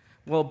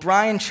 Well,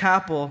 Bryan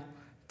Chapell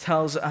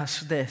tells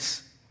us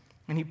this,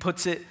 and he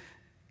puts it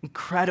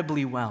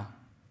incredibly well.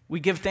 We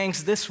give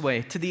thanks this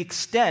way, to the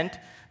extent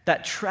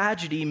that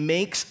tragedy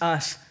makes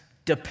us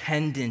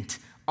dependent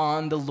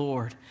on the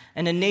Lord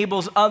and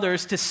enables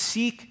others to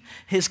seek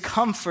his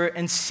comfort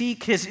and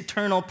seek his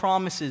eternal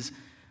promises.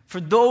 For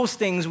those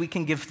things we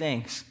can give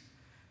thanks.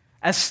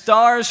 As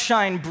stars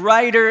shine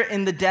brighter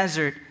in the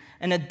desert,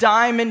 and a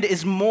diamond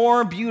is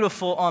more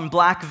beautiful on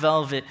black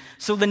velvet,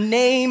 so the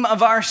name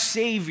of our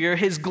Savior,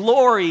 his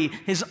glory,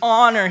 his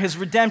honor, his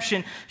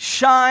redemption,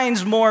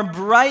 shines more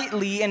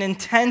brightly and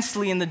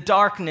intensely in the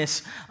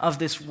darkness of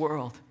this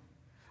world.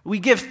 We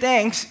give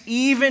thanks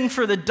even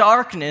for the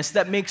darkness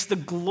that makes the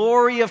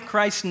glory of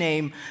Christ's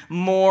name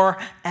more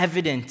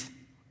evident.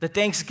 The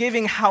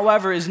thanksgiving,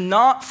 however, is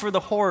not for the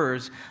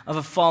horrors of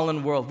a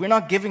fallen world. We're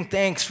not giving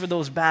thanks for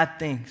those bad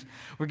things.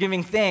 We're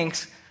giving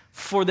thanks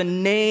for the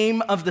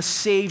name of the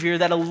Savior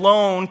that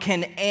alone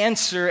can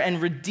answer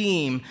and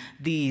redeem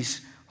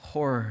these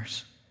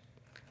horrors.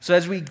 So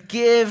as we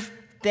give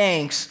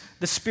thanks,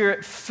 the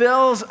Spirit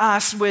fills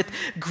us with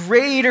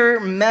greater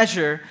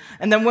measure.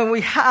 And then when we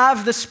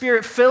have the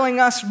Spirit filling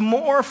us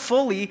more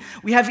fully,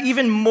 we have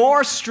even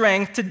more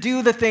strength to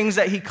do the things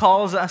that he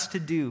calls us to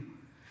do.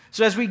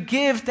 So as we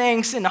give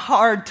thanks in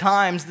hard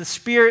times, the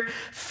Spirit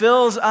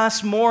fills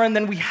us more, and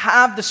then we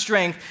have the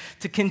strength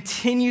to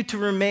continue to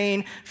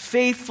remain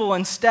faithful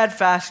and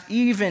steadfast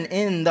even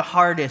in the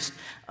hardest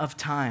of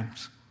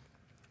times.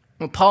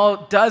 What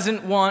Paul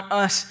doesn't want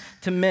us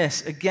to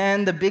miss,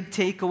 again, the big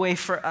takeaway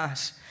for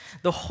us,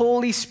 the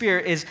Holy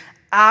Spirit is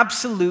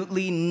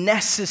absolutely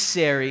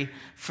necessary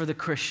for the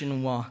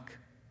Christian walk.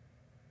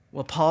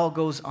 Well, Paul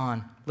goes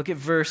on. Look at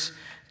verse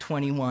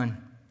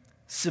 21.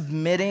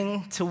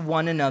 Submitting to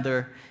one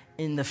another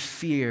in the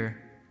fear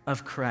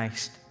of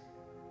Christ.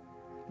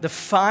 The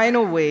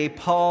final way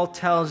Paul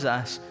tells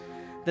us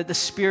that the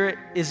Spirit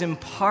is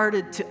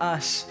imparted to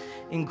us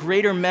in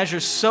greater measure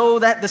so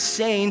that the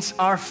saints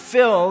are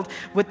filled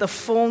with the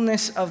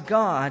fullness of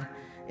God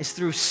is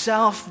through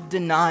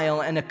self-denial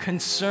and a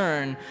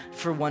concern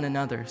for one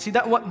another. See,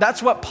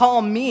 that's what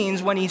Paul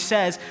means when he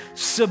says,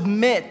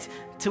 submit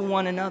to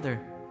one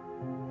another.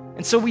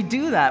 And so we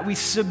do that. We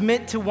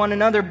submit to one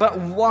another, but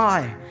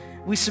why?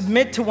 We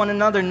submit to one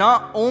another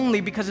not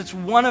only because it's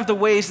one of the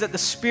ways that the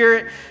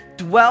Spirit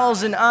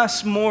dwells in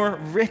us more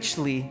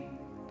richly,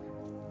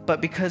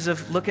 but because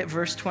of, look at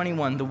verse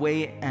 21, the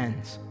way it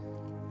ends.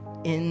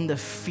 In the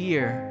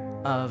fear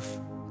of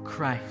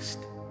Christ.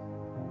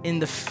 In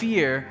the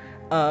fear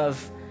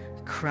of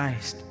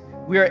Christ.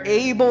 We are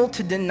able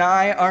to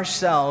deny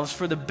ourselves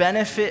for the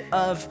benefit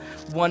of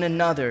one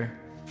another.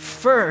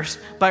 First,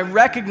 by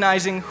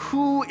recognizing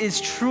who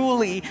is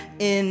truly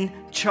in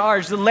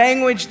charge. The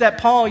language that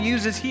Paul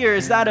uses here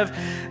is that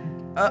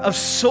of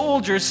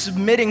soldiers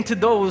submitting to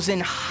those in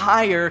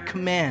higher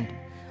command.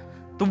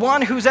 The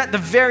one who's at the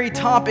very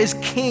top is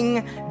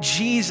King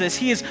Jesus.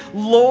 He is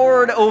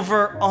Lord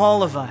over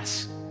all of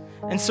us.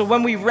 And so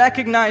when we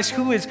recognize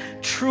who is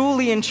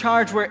truly in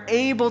charge, we're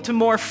able to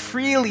more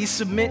freely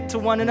submit to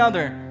one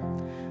another.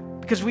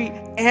 Because we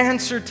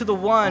answer to the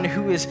one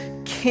who is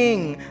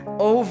king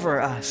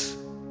over us.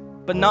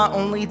 But not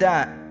only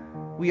that,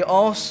 we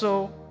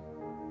also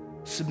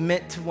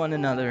submit to one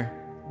another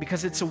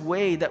because it's a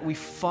way that we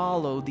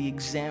follow the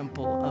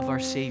example of our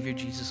Savior,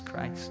 Jesus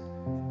Christ.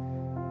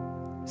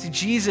 See,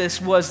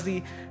 Jesus was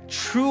the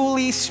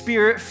truly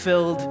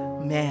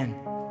Spirit-filled man.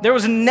 There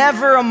was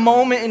never a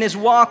moment in his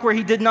walk where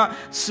he did not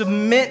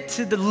submit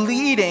to the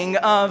leading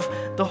of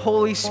the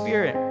Holy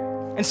Spirit.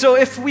 And so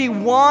if we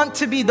want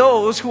to be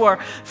those who are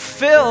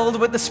filled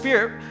with the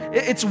Spirit,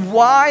 it's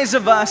wise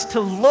of us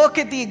to look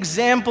at the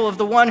example of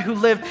the one who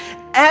lived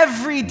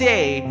every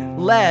day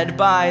led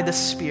by the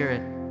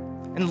Spirit.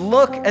 And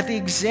look at the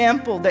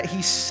example that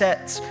he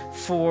sets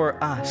for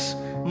us.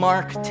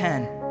 Mark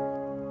 10.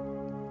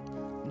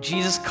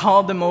 Jesus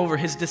called them over,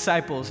 his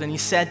disciples, and he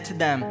said to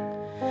them,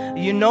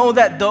 "You know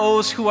that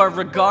those who are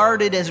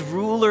regarded as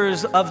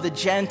rulers of the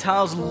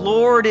Gentiles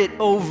lord it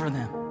over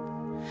them,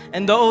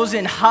 and those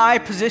in high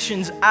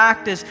positions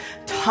act as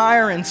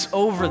tyrants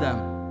over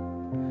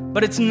them.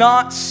 But it's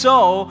not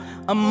so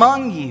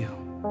among you.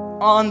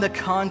 On the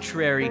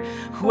contrary,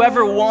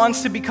 whoever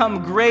wants to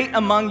become great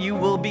among you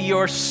will be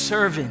your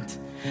servant,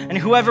 and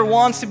whoever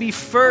wants to be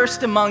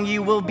first among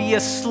you will be a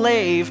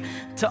slave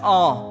to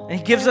all." And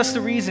he gives us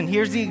the reason.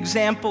 Here's the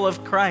example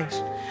of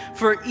Christ.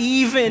 "For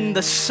even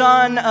the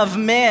Son of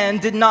Man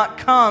did not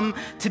come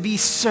to be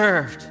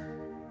served,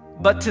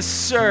 but to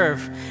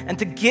serve and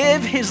to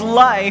give his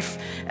life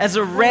as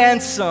a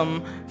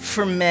ransom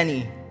for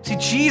many." See,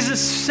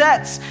 Jesus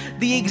sets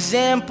the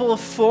example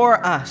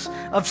for us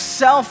of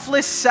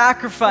selfless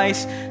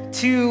sacrifice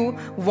to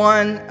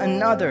one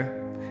another.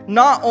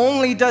 Not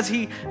only does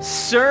he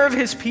serve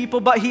his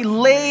people, but he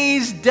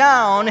lays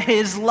down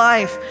his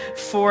life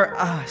for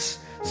us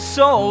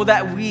so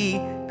that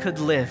we could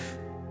live.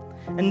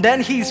 And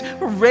then he's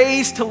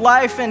raised to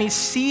life and he's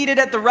seated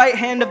at the right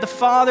hand of the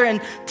Father,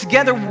 and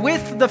together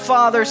with the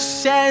Father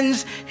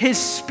sends his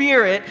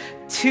Spirit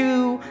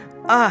to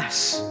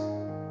us.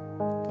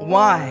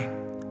 Why?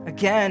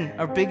 Again,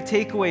 our big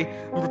takeaway.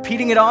 I'm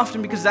repeating it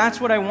often because that's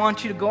what I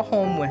want you to go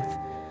home with.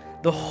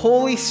 The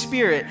Holy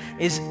Spirit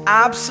is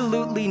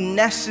absolutely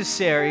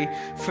necessary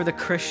for the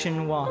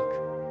Christian walk.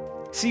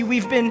 See,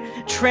 we've been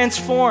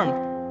transformed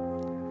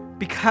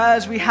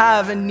because we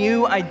have a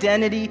new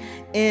identity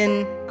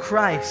in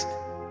Christ.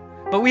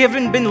 But we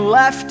haven't been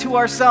left to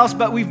ourselves,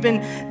 but we've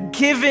been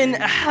given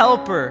a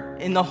helper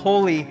in the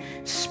Holy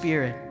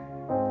Spirit.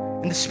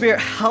 And the Spirit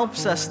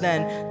helps us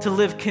then to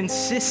live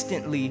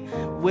consistently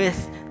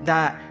with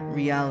that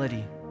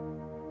reality.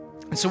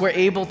 And so we're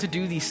able to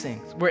do these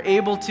things. We're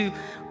able to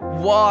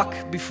walk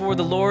before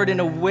the Lord in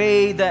a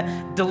way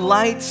that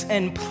delights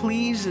and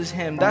pleases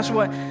him. That's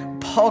what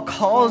Paul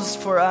calls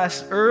for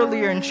us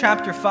earlier in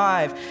chapter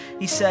 5.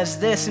 He says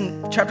this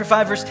in chapter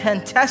 5, verse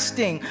 10,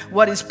 testing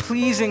what is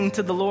pleasing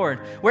to the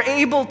Lord. We're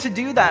able to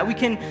do that. We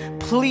can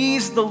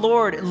please the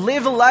Lord,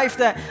 live a life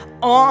that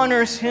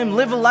honors him,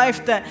 live a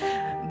life that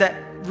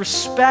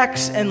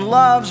respects and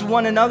loves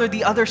one another,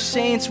 the other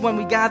saints, when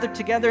we gather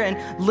together, and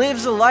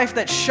lives a life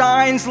that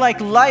shines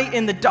like light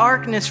in the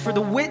darkness for the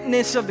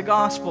witness of the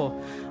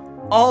gospel,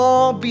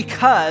 all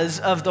because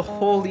of the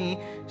Holy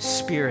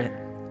Spirit,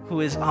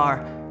 who is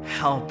our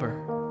helper.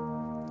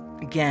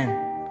 Again,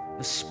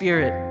 the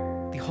Spirit,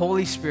 the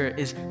Holy Spirit,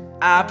 is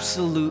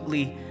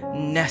absolutely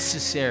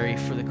necessary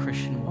for the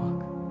Christian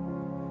walk.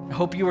 I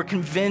hope you are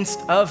convinced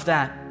of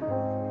that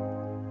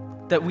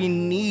we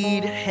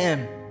need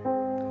him,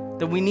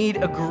 that we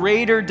need a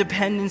greater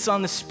dependence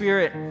on the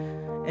Spirit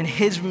and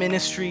his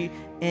ministry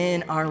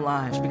in our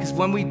lives. Because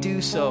when we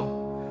do so,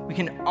 we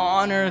can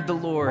honor the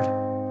Lord.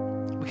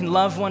 We can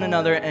love one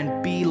another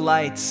and be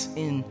lights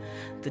in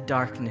the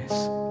darkness.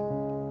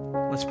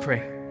 Let's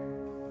pray.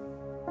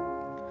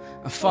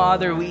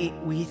 Father,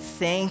 we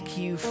thank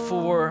you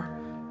for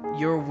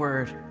your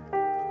word.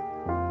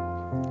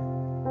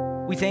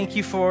 We thank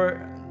you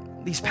for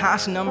these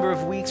past number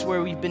of weeks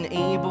where we've been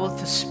able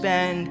to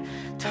spend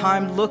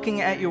time looking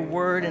at your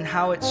word and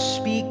how it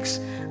speaks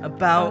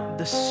about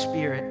the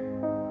Spirit.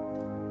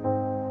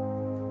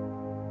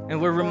 And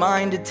we're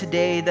reminded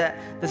today that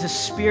the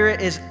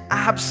Spirit is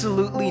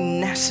absolutely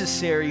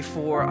necessary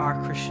for our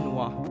Christian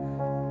walk.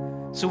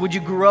 So would you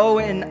grow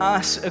in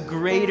us a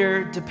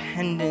greater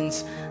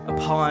dependence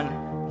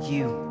upon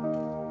you?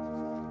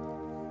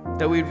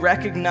 That we'd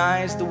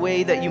recognize the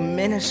way that you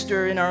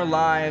minister in our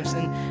lives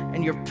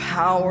and your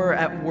power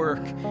at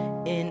work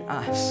in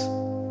us.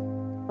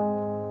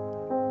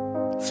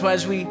 So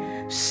as we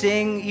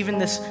sing even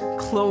this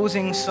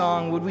closing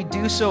song, would we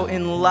do so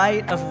in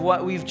light of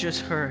what we've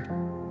just heard?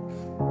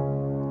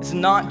 It's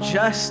not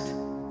just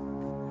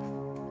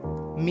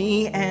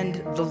me and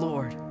the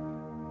Lord,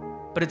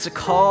 but it's a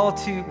call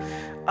to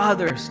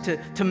others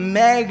to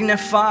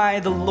magnify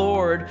the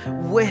Lord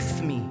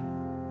with me.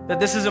 That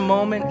this is a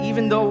moment,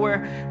 even though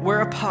we're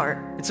apart,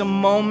 it's a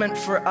moment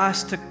for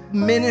us to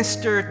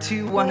minister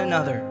to one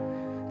another,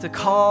 to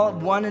call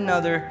one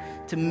another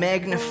to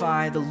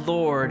magnify the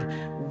Lord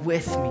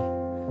with me.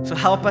 So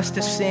help us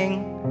to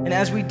sing, and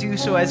as we do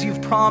so, as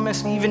you've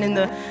promised, even in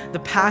the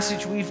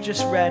passage we've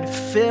just read,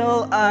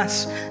 fill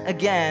us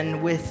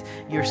again with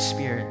your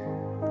Spirit.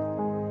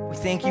 We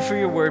thank you for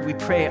your word. We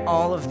pray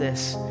all of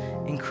this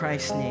in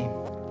Christ's name.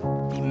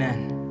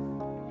 Amen.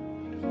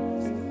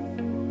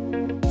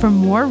 For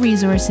more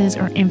resources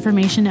or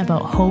information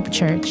about Hope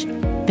Church,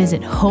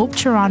 visit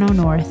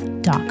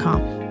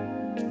hopetorontonorth.com.